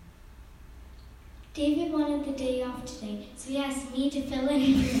David wanted the day off today, so he asked me to fill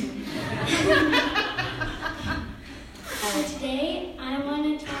in for him. So today I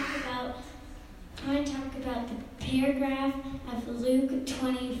want to talk about the paragraph of Luke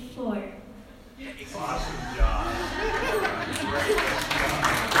 24. Awesome job.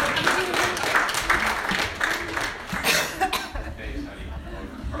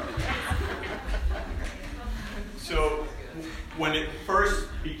 So, when it first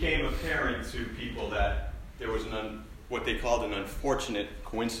became apparent to people that there was what they called an unfortunate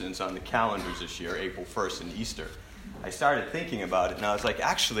coincidence on the calendars this year, April 1st and Easter, I started thinking about it, and I was like,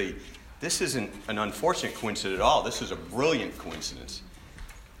 actually, this isn't an unfortunate coincidence at all. This is a brilliant coincidence.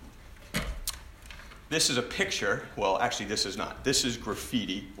 This is a picture. Well, actually, this is not. This is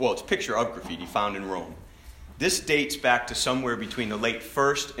graffiti. Well, it's a picture of graffiti found in Rome. This dates back to somewhere between the late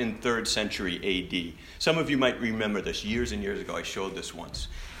 1st and 3rd century A.D. Some of you might remember this. Years and years ago, I showed this once.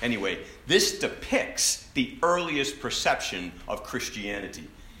 Anyway, this depicts the earliest perception of Christianity.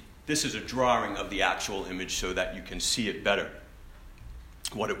 This is a drawing of the actual image so that you can see it better,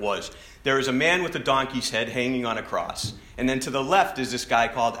 what it was. There is a man with a donkey's head hanging on a cross. And then to the left is this guy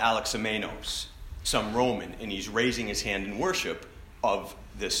called Alexamenos, some Roman, and he's raising his hand in worship of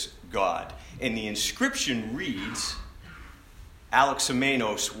this god. And the inscription reads,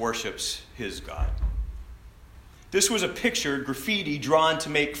 Alexamenos worships his god. This was a picture, graffiti, drawn to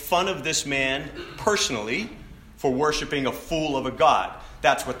make fun of this man personally for worshiping a fool of a god.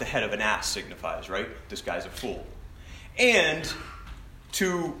 That's what the head of an ass signifies, right? This guy's a fool. And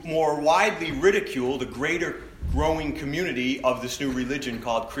to more widely ridicule the greater growing community of this new religion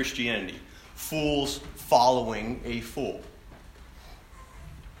called Christianity. Fools following a fool.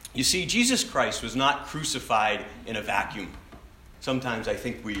 You see, Jesus Christ was not crucified in a vacuum. Sometimes I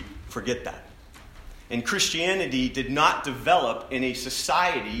think we forget that. And Christianity did not develop in a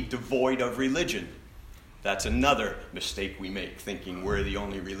society devoid of religion. That's another mistake we make, thinking we're the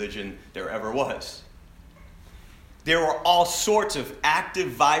only religion there ever was. There were all sorts of active,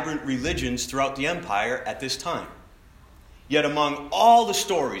 vibrant religions throughout the empire at this time. Yet among all the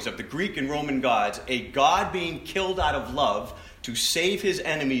stories of the Greek and Roman gods, a god being killed out of love to save his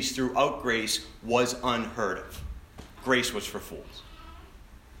enemies throughout grace was unheard of. Grace was for fools.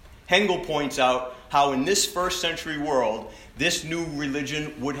 Hengel points out how in this first century world, this new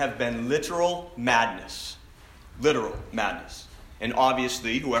religion would have been literal madness. Literal madness. And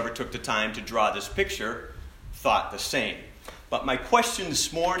obviously, whoever took the time to draw this picture thought the same. But my question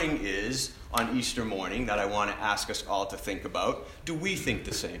this morning is, on Easter morning, that I want to ask us all to think about, do we think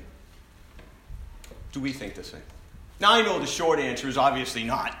the same? Do we think the same? Now, I know the short answer is obviously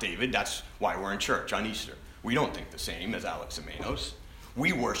not, David. That's why we're in church on Easter. We don't think the same as Alexamenos.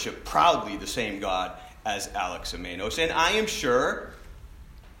 We worship proudly the same God as Alexamenos. And I am sure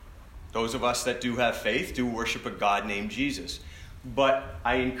those of us that do have faith do worship a God named Jesus. But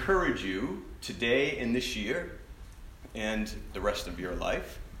I encourage you today and this year and the rest of your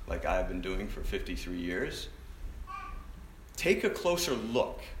life, like I've been doing for 53 years, take a closer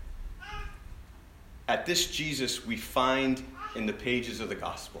look at this Jesus we find in the pages of the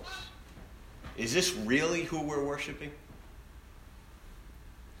Gospels. Is this really who we're worshiping?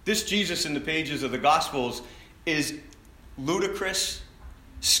 This Jesus in the pages of the Gospels is ludicrous,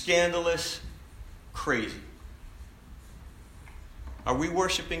 scandalous, crazy. Are we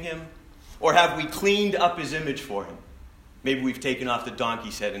worshiping him? Or have we cleaned up his image for him? Maybe we've taken off the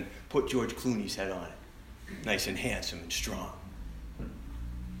donkey's head and put George Clooney's head on it. Nice and handsome and strong.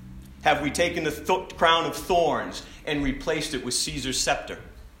 Have we taken the crown of thorns and replaced it with Caesar's scepter?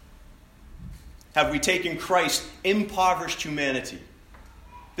 Have we taken Christ's impoverished humanity?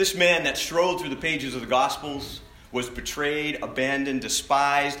 This man that strolled through the pages of the Gospels was betrayed, abandoned,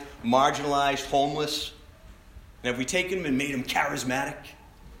 despised, marginalized, homeless. And have we taken him and made him charismatic,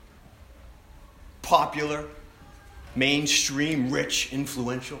 popular, mainstream, rich,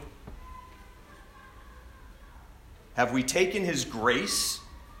 influential? Have we taken his grace,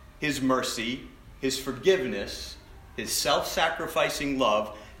 his mercy, his forgiveness, his self-sacrificing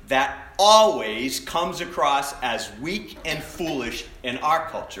love that always comes across as weak and foolish in our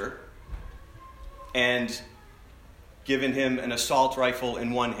culture, and given him an assault rifle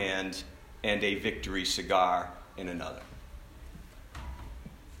in one hand and a victory cigar in another?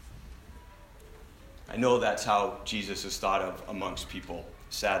 I know that's how Jesus is thought of amongst people.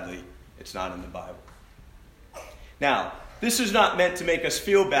 Sadly, it's not in the Bible. Now, this is not meant to make us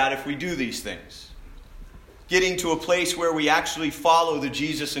feel bad if we do these things. Getting to a place where we actually follow the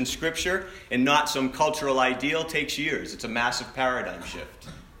Jesus in Scripture and not some cultural ideal takes years. It's a massive paradigm shift.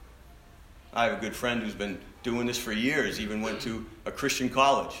 I have a good friend who's been doing this for years, even went to a Christian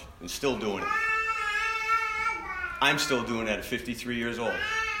college and still doing it. I'm still doing it at 53 years old.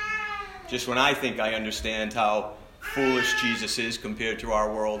 Just when I think I understand how foolish Jesus is compared to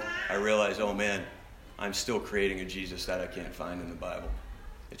our world, I realize, oh man, I'm still creating a Jesus that I can't find in the Bible.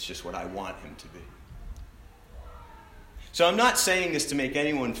 It's just what I want him to be. So I'm not saying this to make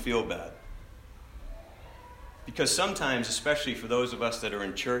anyone feel bad. Because sometimes, especially for those of us that are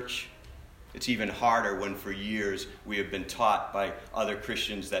in church, it's even harder when for years we have been taught by other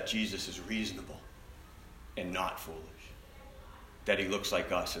Christians that Jesus is reasonable and not foolish. That he looks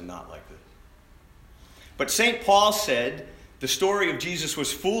like us and not like this. But St. Paul said the story of Jesus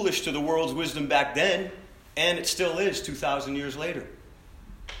was foolish to the world's wisdom back then, and it still is 2,000 years later.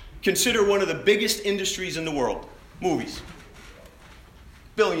 Consider one of the biggest industries in the world, movies.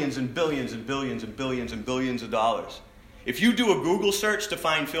 Billions and billions and billions and billions and billions of dollars. If you do a Google search to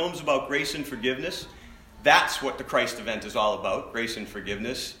find films about grace and forgiveness, that's what the Christ event is all about, grace and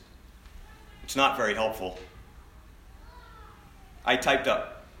forgiveness. It's not very helpful. I typed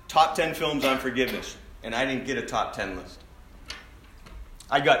up top 10 films on forgiveness, and I didn't get a top 10 list.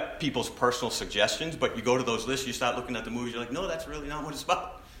 I got people's personal suggestions, but you go to those lists, you start looking at the movies, you're like, no, that's really not what it's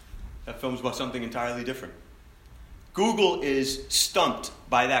about. That film's about something entirely different. Google is stumped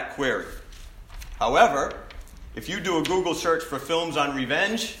by that query. However, if you do a Google search for films on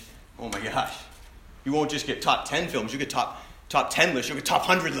revenge, oh my gosh, you won't just get top 10 films, you get top 10 lists, you'll get top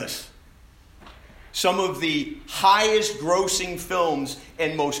 100 lists. Some of the highest grossing films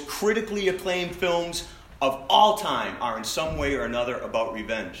and most critically acclaimed films of all time are in some way or another about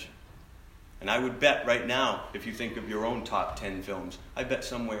revenge. And I would bet right now, if you think of your own top 10 films, I bet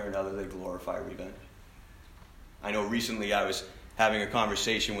some way or another they glorify revenge. I know recently I was having a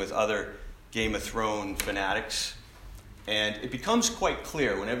conversation with other Game of Thrones fanatics, and it becomes quite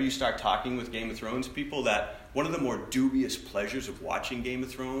clear whenever you start talking with Game of Thrones people that one of the more dubious pleasures of watching Game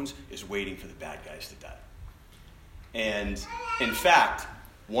of Thrones is waiting for the bad guys to die. And in fact,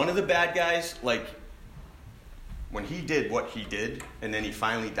 one of the bad guys, like, when he did what he did, and then he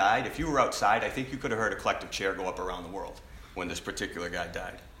finally died, if you were outside, I think you could have heard a collective cheer go up around the world when this particular guy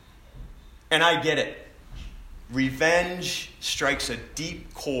died. And I get it. Revenge strikes a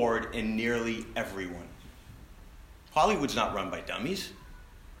deep chord in nearly everyone. Hollywood's not run by dummies.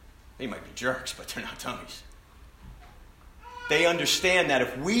 They might be jerks, but they're not dummies. They understand that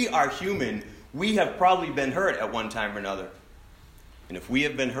if we are human, we have probably been hurt at one time or another. And if we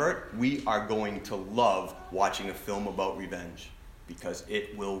have been hurt, we are going to love watching a film about revenge because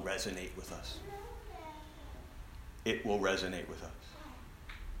it will resonate with us. It will resonate with us.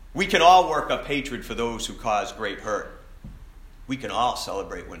 We can all work up hatred for those who cause great hurt. We can all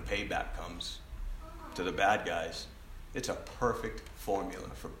celebrate when payback comes to the bad guys. It's a perfect formula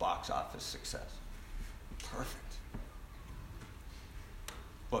for box office success. Perfect.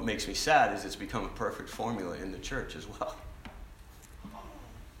 What makes me sad is it's become a perfect formula in the church as well.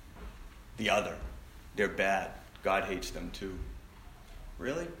 The other. They're bad. God hates them too.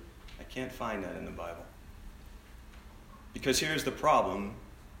 Really? I can't find that in the Bible. Because here's the problem.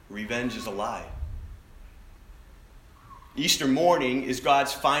 Revenge is a lie. Easter morning is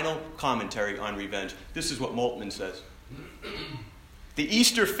God's final commentary on revenge. This is what Moltmann says. The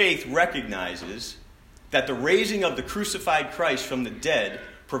Easter faith recognizes that the raising of the crucified Christ from the dead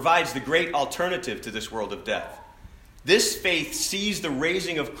provides the great alternative to this world of death. This faith sees the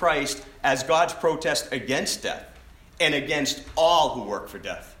raising of Christ as God's protest against death and against all who work for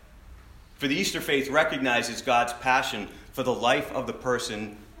death. For the Easter faith recognizes God's passion for the life of the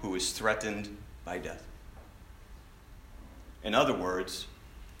person who is threatened by death. In other words,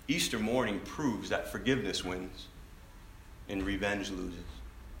 Easter morning proves that forgiveness wins and revenge loses.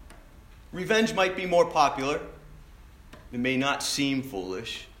 Revenge might be more popular. It may not seem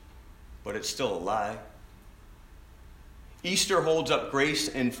foolish, but it's still a lie. Easter holds up grace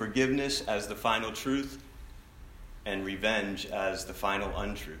and forgiveness as the final truth and revenge as the final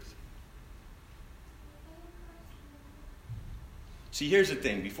untruth. See, here's the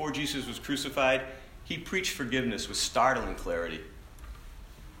thing. Before Jesus was crucified, he preached forgiveness with startling clarity.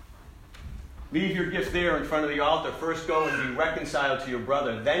 Leave your gift there in front of the altar. First go and be reconciled to your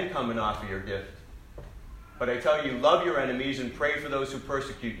brother, then come and offer your gift. But I tell you, love your enemies and pray for those who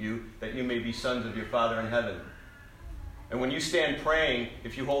persecute you, that you may be sons of your Father in heaven. And when you stand praying,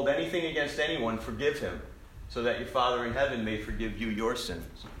 if you hold anything against anyone, forgive him, so that your Father in heaven may forgive you your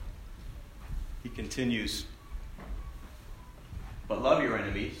sins. He continues, but love your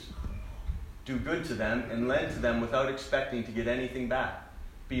enemies, do good to them, and lend to them without expecting to get anything back.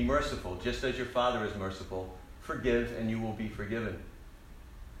 Be merciful, just as your Father is merciful. Forgive, and you will be forgiven.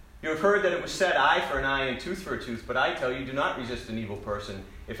 You have heard that it was said, eye for an eye and tooth for a tooth, but I tell you, do not resist an evil person.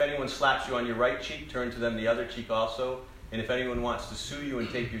 If anyone slaps you on your right cheek, turn to them the other cheek also. And if anyone wants to sue you and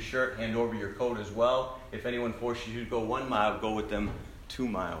take your shirt, hand over your coat as well. If anyone forces you to go 1 mile, go with them 2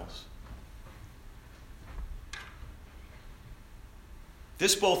 miles.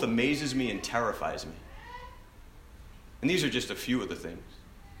 This both amazes me and terrifies me. And these are just a few of the things.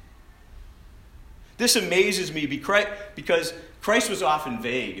 This amazes me because Christ was often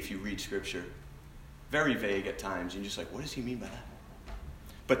vague if you read Scripture. Very vague at times. And you're just like, what does he mean by that?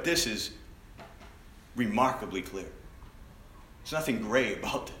 But this is remarkably clear. There's nothing gray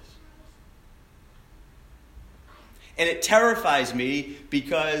about this. And it terrifies me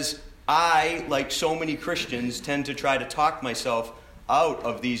because I, like so many Christians, tend to try to talk myself out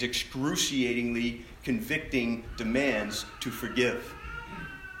of these excruciatingly convicting demands to forgive.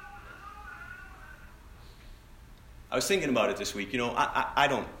 I was thinking about it this week.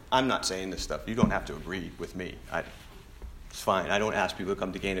 I'm not saying this stuff. You don't have to agree with me. It's fine. I don't ask people to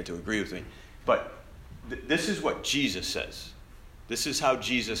come to Cana to agree with me. But this is what Jesus says. This is how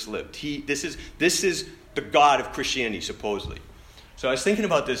Jesus lived. This is the God of Christianity, supposedly. So I was thinking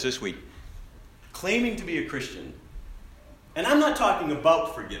about this week. Claiming to be a Christian, and I'm not talking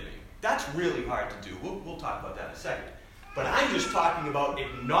about forgiving. That's really hard to do. We'll talk about that in a second. But I'm just talking about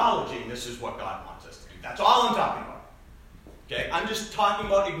acknowledging this is what God wants us to do. That's all I'm talking about. Okay? I'm just talking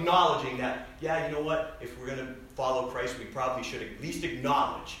about acknowledging that, yeah, you know what? If we're going to follow Christ, we probably should at least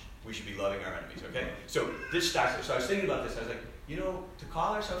acknowledge we should be loving our enemies. Okay? So this starts there. So I was thinking about this. I was like, to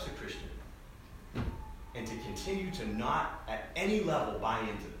call ourselves a Christian and to continue to not at any level buy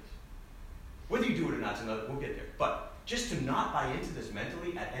into this. Whether you do it or not, we'll get there. But just to not buy into this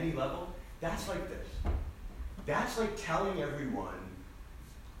mentally at any level, that's like this. That's like telling everyone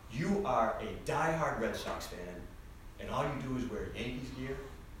you are a diehard Red Sox fan and all you do is wear Yankees gear,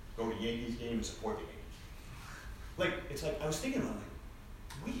 go to Yankees game and support the Yankees. I was thinking about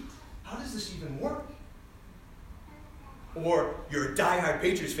wait, how does this even work? Or you're a diehard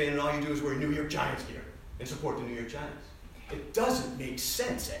Patriots fan and all you do is wear New York Giants gear and support the New York Giants. It doesn't make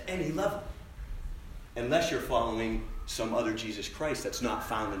sense at any level. Unless you're following some other Jesus Christ that's not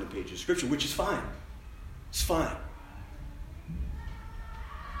found in the pages of Scripture, which is fine. It's fine.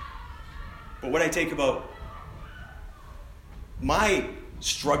 But what I take about my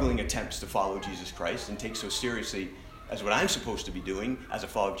struggling attempts to follow Jesus Christ and take so seriously as what I'm supposed to be doing as a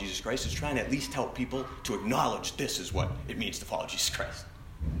follower of Jesus Christ is trying to at least help people to acknowledge this is what it means to follow Jesus Christ.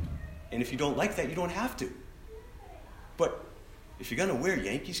 And if you don't like that, you don't have to. But if you're going to wear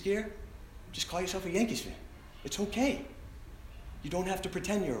Yankees gear, just call yourself a Yankees fan. It's okay. You don't have to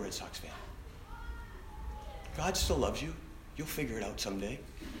pretend you're a Red Sox fan. God still loves you. You'll figure it out someday,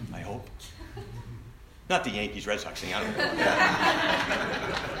 I hope. Not the Yankees-Red Sox thing. I don't know.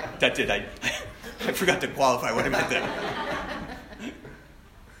 That did. I forgot to qualify what I meant there.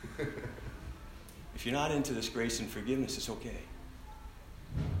 If you're not into this grace and forgiveness, it's okay.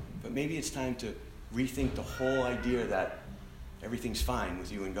 But maybe it's time to rethink the whole idea that everything's fine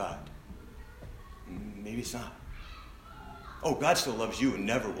with you and God. Maybe it's not. Oh, God still loves you and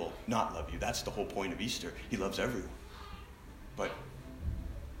never will not love you. That's the whole point of Easter. He loves everyone. But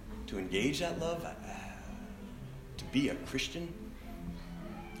to engage that love, to be a Christian,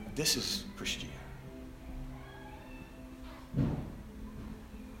 this is Christianity.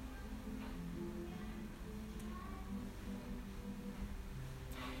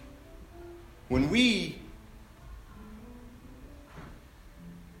 When we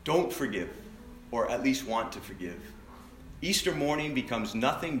don't forgive, or at least want to forgive, Easter morning becomes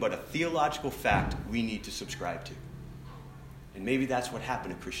nothing but a theological fact we need to subscribe to. And maybe that's what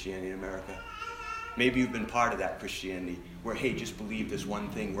happened to Christianity in America. Maybe you've been part of that Christianity where, hey, just believe this one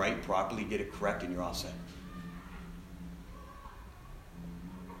thing right, properly, get it correct, and you're all set.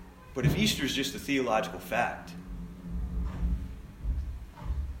 But if Easter is just a theological fact,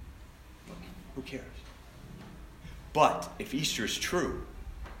 who cares? But if Easter is true,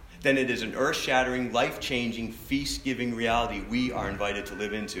 then it is an earth-shattering, life-changing, feast-giving reality we are invited to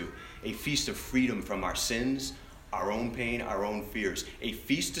live into. A feast of freedom from our sins, our own pain, our own fears. A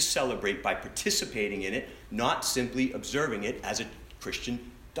feast to celebrate by participating in it, not simply observing it as a Christian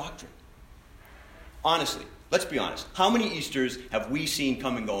doctrine. Honestly, let's be honest. How many Easters have we seen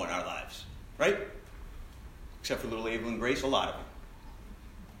come and go in our lives? Right? Except for little Abel and Grace, a lot of them.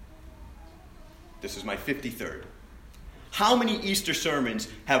 This is my 53rd. How many Easter sermons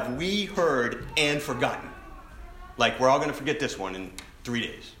have we heard and forgotten? Like, we're all going to forget this one in 3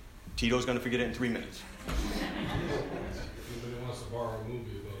 days. Tito's going to forget it in 3 minutes. If anybody wants to borrow a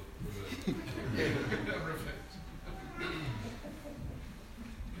movie about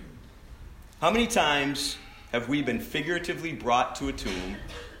How many times have we been figuratively brought to a tomb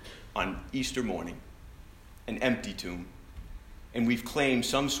on Easter morning, an empty tomb, and we've claimed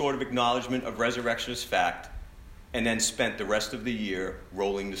some sort of acknowledgement of resurrection as fact, and then spent the rest of the year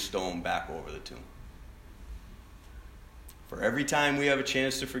rolling the stone back over the tomb? For every time we have a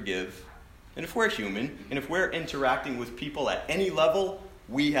chance to forgive, and if we're human, and if we're interacting with people at any level,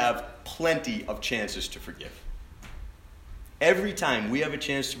 we have plenty of chances to forgive. Every time we have a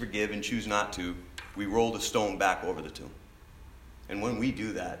chance to forgive and choose not to, we roll the stone back over the tomb. And when we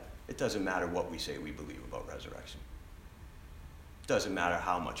do that, it doesn't matter what we say we believe about resurrection. It doesn't matter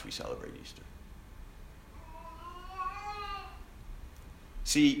how much we celebrate Easter.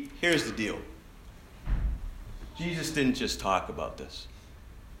 See, here's the deal. Jesus didn't just talk about this.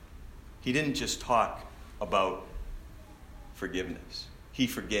 He didn't just talk about forgiveness. He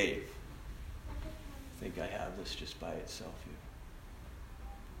forgave. I think I have this just by itself here.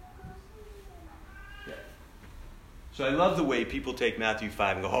 Yeah. So I love the way people take Matthew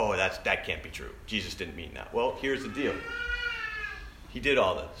 5 and go, oh, that can't be true. Jesus didn't mean that. Well, here's the deal. He did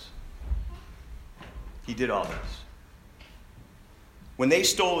all this. He did all this. When they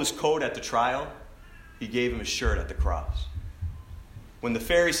stole his coat at the trial, he gave him a shirt at the cross. When the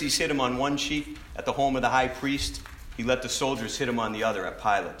Pharisees hit him on one cheek at the home of the high priest, he let the soldiers hit him on the other at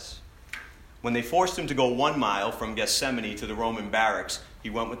Pilate's. When they forced him to go 1 mile from Gethsemane to the Roman barracks, he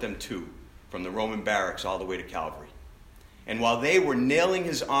went with them 2, from the Roman barracks all the way to Calvary. And while they were nailing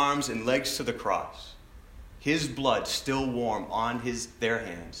his arms and legs to the cross, his blood still warm on their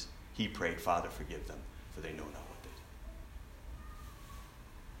hands, he prayed, Father, forgive them, for they know not what they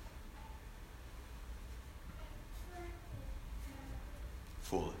do.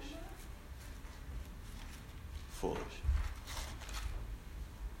 Foolish. Foolish.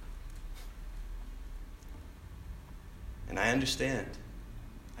 And I understand.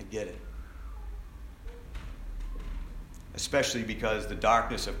 I get it. Especially because the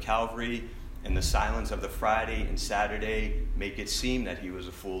darkness of Calvary and the silence of the Friday and Saturday make it seem that he was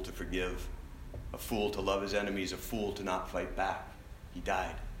a fool to forgive, a fool to love his enemies, a fool to not fight back. He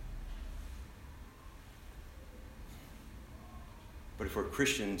died. But if we're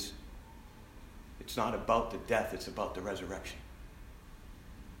Christians, it's not about the death, it's about the resurrection.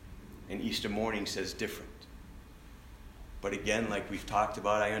 And Easter morning says different. But again, like we've talked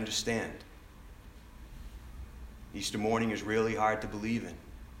about, I understand. Easter morning is really hard to believe in.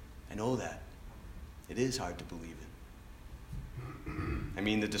 I know that. It is hard to believe in. I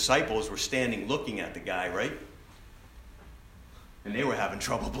mean, the disciples were standing looking at the guy, right? And they were having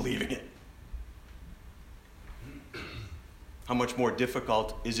trouble believing it. How much more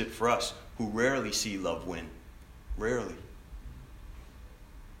difficult is it for us who rarely see love win? Rarely.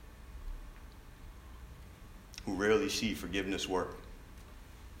 Who rarely see forgiveness work.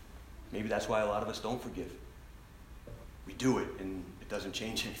 Maybe that's why a lot of us don't forgive. We do it and it doesn't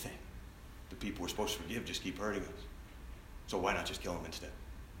change anything. The people we're supposed to forgive just keep hurting us. So why not just kill them instead?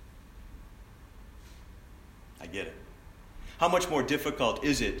 I get it. How much more difficult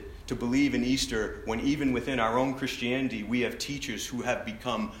is it to believe in Easter when even within our own Christianity we have teachers who have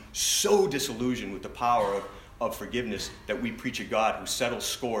become so disillusioned with the power of forgiveness that we preach a God who settles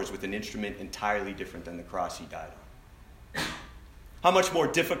scores with an instrument entirely different than the cross he died on? How much more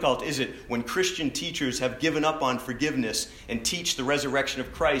difficult is it when Christian teachers have given up on forgiveness and teach the resurrection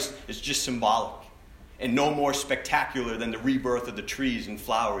of Christ is just symbolic and no more spectacular than the rebirth of the trees and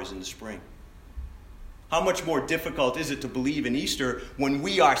flowers in the spring? How much more difficult is it to believe in Easter when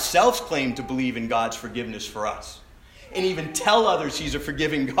we ourselves claim to believe in God's forgiveness for us and even tell others he's a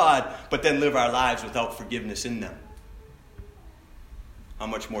forgiving God, but then live our lives without forgiveness in them? How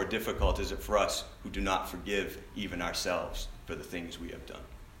much more difficult is it for us who do not forgive even ourselves for the things we have done?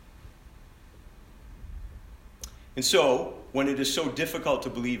 And so, when it is so difficult to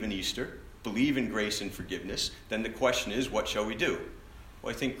believe in Easter, believe in grace and forgiveness, then the question is, what shall we do?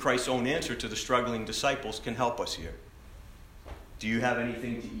 Well, I think Christ's own answer to the struggling disciples can help us here. Do you have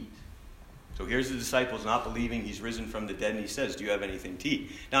anything to eat? So here's the disciples not believing he's risen from the dead, and he says, do you have anything to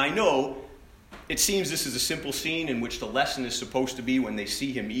eat? Now I know it seems this is a simple scene in which the lesson is supposed to be when they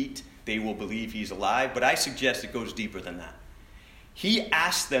see him eat, they will believe he's alive, but I suggest it goes deeper than that. He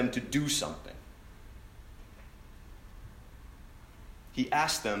asked them to do something. He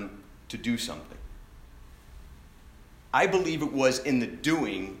asked them to do something. I believe it was in the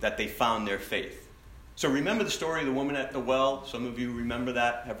doing that they found their faith. So remember the story of the woman at the well? Some of you remember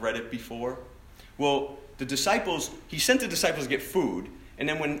that, have read it before. Well, he sent the disciples to get food, and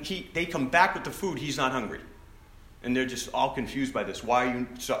then when they come back with the food, he's not hungry. And they're just all confused by this. Why are you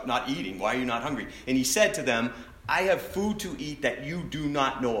not eating? Why are you not hungry? And he said to them, I have food to eat that you do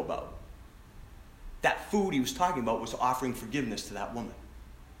not know about. That food he was talking about was offering forgiveness to that woman.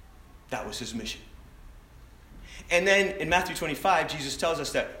 That was his mission. And then in Matthew 25, Jesus tells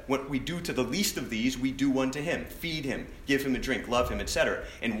us that what we do to the least of these, we do unto him. Feed him, give him a drink, love him, etc.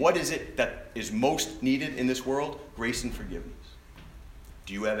 And what is it that is most needed in this world? Grace and forgiveness.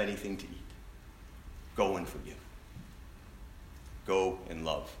 Do you have anything to eat? Go and forgive. Go and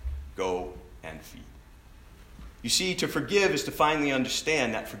love. Go and feed. You see, to forgive is to finally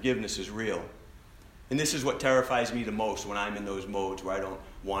understand that forgiveness is real. And this is what terrifies me the most when I'm in those modes where I don't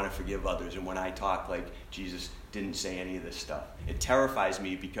want to forgive others and when I talk like Jesus didn't say any of this stuff. It terrifies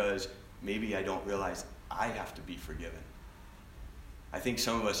me because maybe I don't realize I have to be forgiven. I think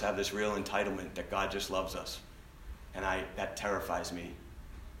some of us have this real entitlement that God just loves us. And that terrifies me.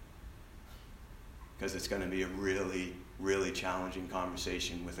 Because it's going to be a really, really challenging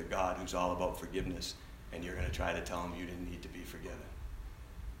conversation with a God who's all about forgiveness. And you're going to try to tell him you didn't need to be forgiven.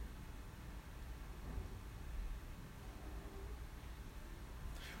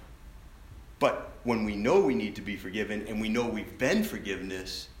 But when we know we need to be forgiven and we know we've been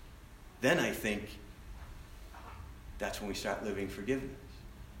forgiveness, then I think that's when we start living forgiveness.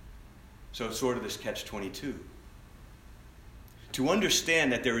 So it's sort of this catch-22. To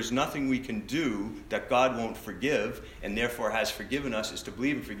understand that there is nothing we can do that God won't forgive and therefore has forgiven us is to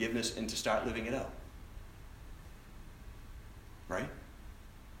believe in forgiveness and to start living it out. Right?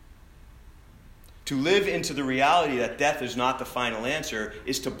 To live into the reality that death is not the final answer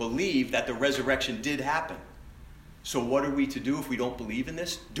is to believe that the resurrection did happen. So what are we to do if we don't believe in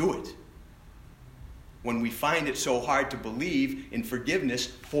this? Do it. When we find it so hard to believe in forgiveness,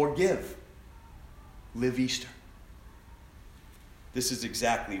 forgive. Live Easter. This is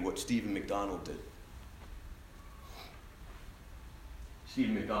exactly what Stephen McDonald did.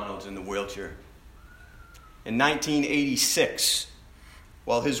 Stephen McDonald's in the wheelchair. In 1986,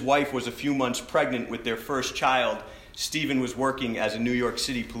 while his wife was a few months pregnant with their first child, Stephen was working as a New York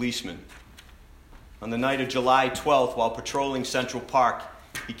City policeman. On the night of July 12th, while patrolling Central Park,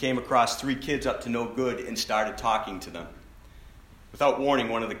 he came across 3 kids up to no good and started talking to them. Without warning,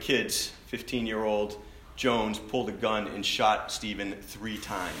 one of the kids, 15-year-old Jones, pulled a gun and shot Stephen 3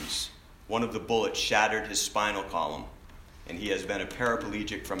 times. One of the bullets shattered his spinal column, and he has been a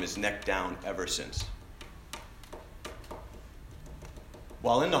paraplegic from his neck down ever since.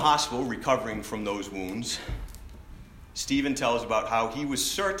 While in the hospital recovering from those wounds, Stephen tells about how he was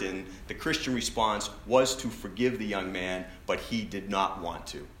certain the Christian response was to forgive the young man, but he did not want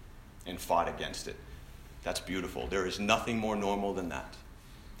to and fought against it. That's beautiful. There is nothing more normal than that.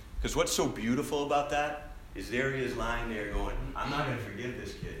 Because what's so beautiful about that is there he is lying there going, I'm not going to forgive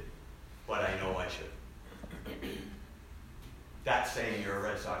this kid, but I know I should. That's saying you're a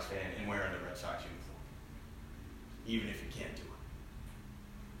Red Sox fan and wearing a Red Sox uniform, even if you can't do it.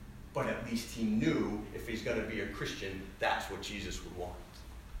 But at least he knew if he's going to be a Christian, that's what Jesus would want.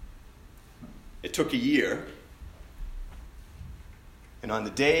 It took a year. And on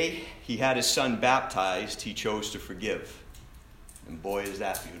the day he had his son baptized, he chose to forgive. And boy, is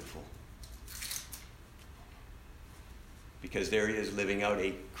that beautiful. Because there he is living out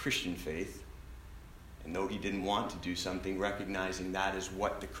a Christian faith. And though he didn't want to do something, recognizing that is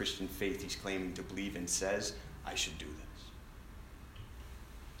what the Christian faith he's claiming to believe in says, I should do this.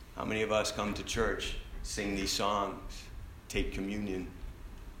 How many of us come to church, sing these songs, take communion?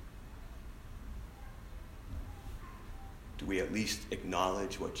 Do we at least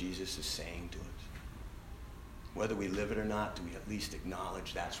acknowledge what Jesus is saying to us? Whether we live it or not, do we at least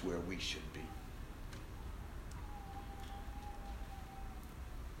acknowledge that's where we should be?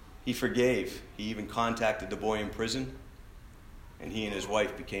 He forgave. He even contacted the boy in prison, and he and his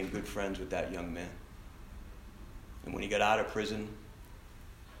wife became good friends with that young man. And when he got out of prison,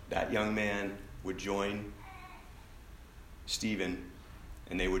 that young man would join Stephen,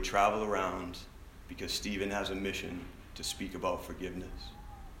 and they would travel around because Stephen has a mission to speak about forgiveness.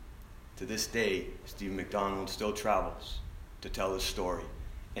 To this day, Stephen McDonald still travels to tell his story.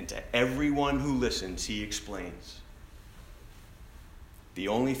 And to everyone who listens, he explains, the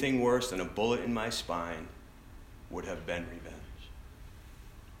only thing worse than a bullet in my spine would have been revenge.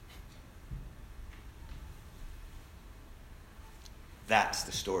 That's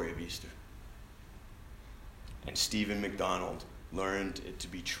the story of Easter. And Stephen McDonald learned it to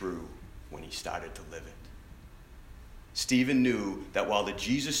be true when he started to live it. Stephen knew that while the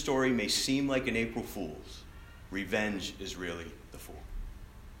Jesus story may seem like an April Fool's, revenge is really the fool.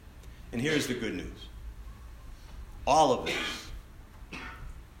 And here's the good news. All of this.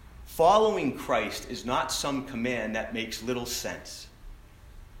 Following Christ is not some command that makes little sense,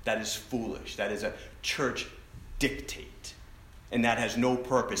 that is foolish, that is a church dictate. and that has no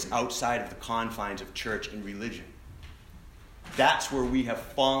purpose outside of the confines of church and religion. That's where we have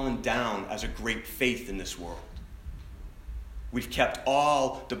fallen down as a great faith in this world. We've kept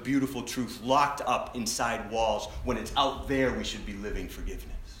all the beautiful truth locked up inside walls when it's out there we should be living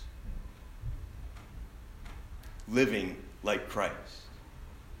forgiveness. Living like Christ.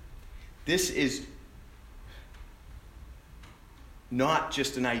 This is not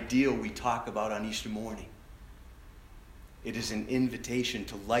just an ideal we talk about on Easter morning. It is an invitation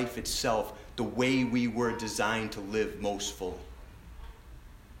to life itself, the way we were designed to live most fully.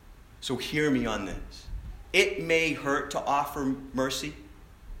 So hear me on this. It may hurt to offer mercy.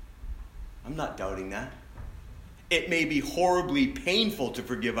 I'm not doubting that. It may be horribly painful to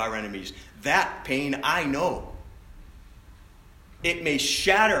forgive our enemies. That pain I know. It may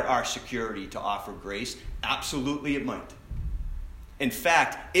shatter our security to offer grace. Absolutely it might. In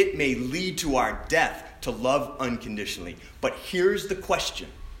fact, it may lead to our death to love unconditionally. But here's the question.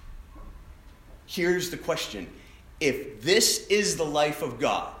 Here's the question. If this is the life of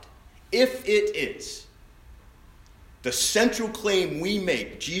God, if it is, the central claim we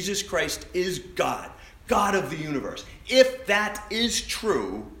make, Jesus Christ is God, God of the universe. If that is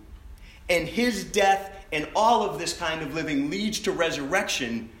true, and his death and all of this kind of living leads to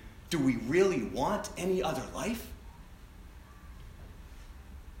resurrection, do we really want any other life?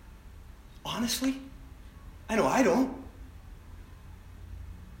 Honestly, I know I don't.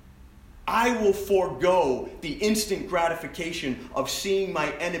 I will forego the instant gratification of seeing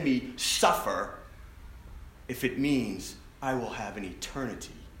my enemy suffer if it means I will have an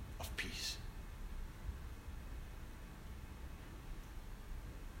eternity of peace.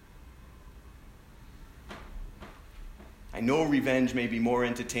 I know revenge may be more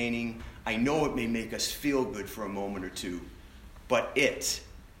entertaining. I know it may make us feel good for a moment or two. But it,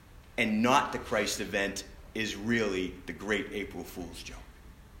 and not the Christ event, is really the great April Fool's joke.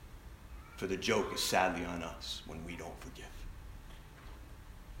 For the joke is sadly on us when we don't forgive.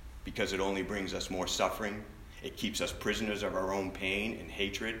 Because it only brings us more suffering. It keeps us prisoners of our own pain and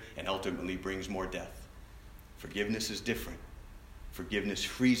hatred, and ultimately brings more death. Forgiveness is different. Forgiveness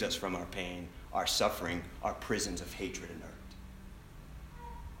frees us from our pain, our suffering, our prisons of hatred and hurt.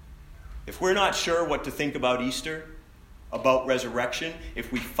 If we're not sure what to think about Easter, about resurrection,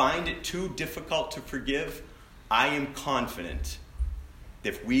 if we find it too difficult to forgive, I am confident that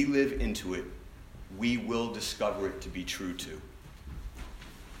if we live into it, we will discover it to be true too.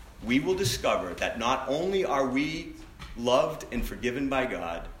 We will discover that not only are we loved and forgiven by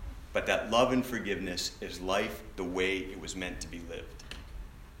God, but that love and forgiveness is life the way it was meant to be lived.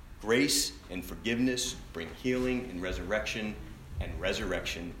 Grace and forgiveness bring healing and resurrection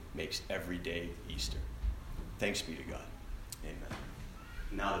makes every day Easter. Thanks be to God. Amen.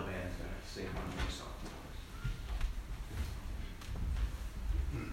 Now the band's going to sing one more song.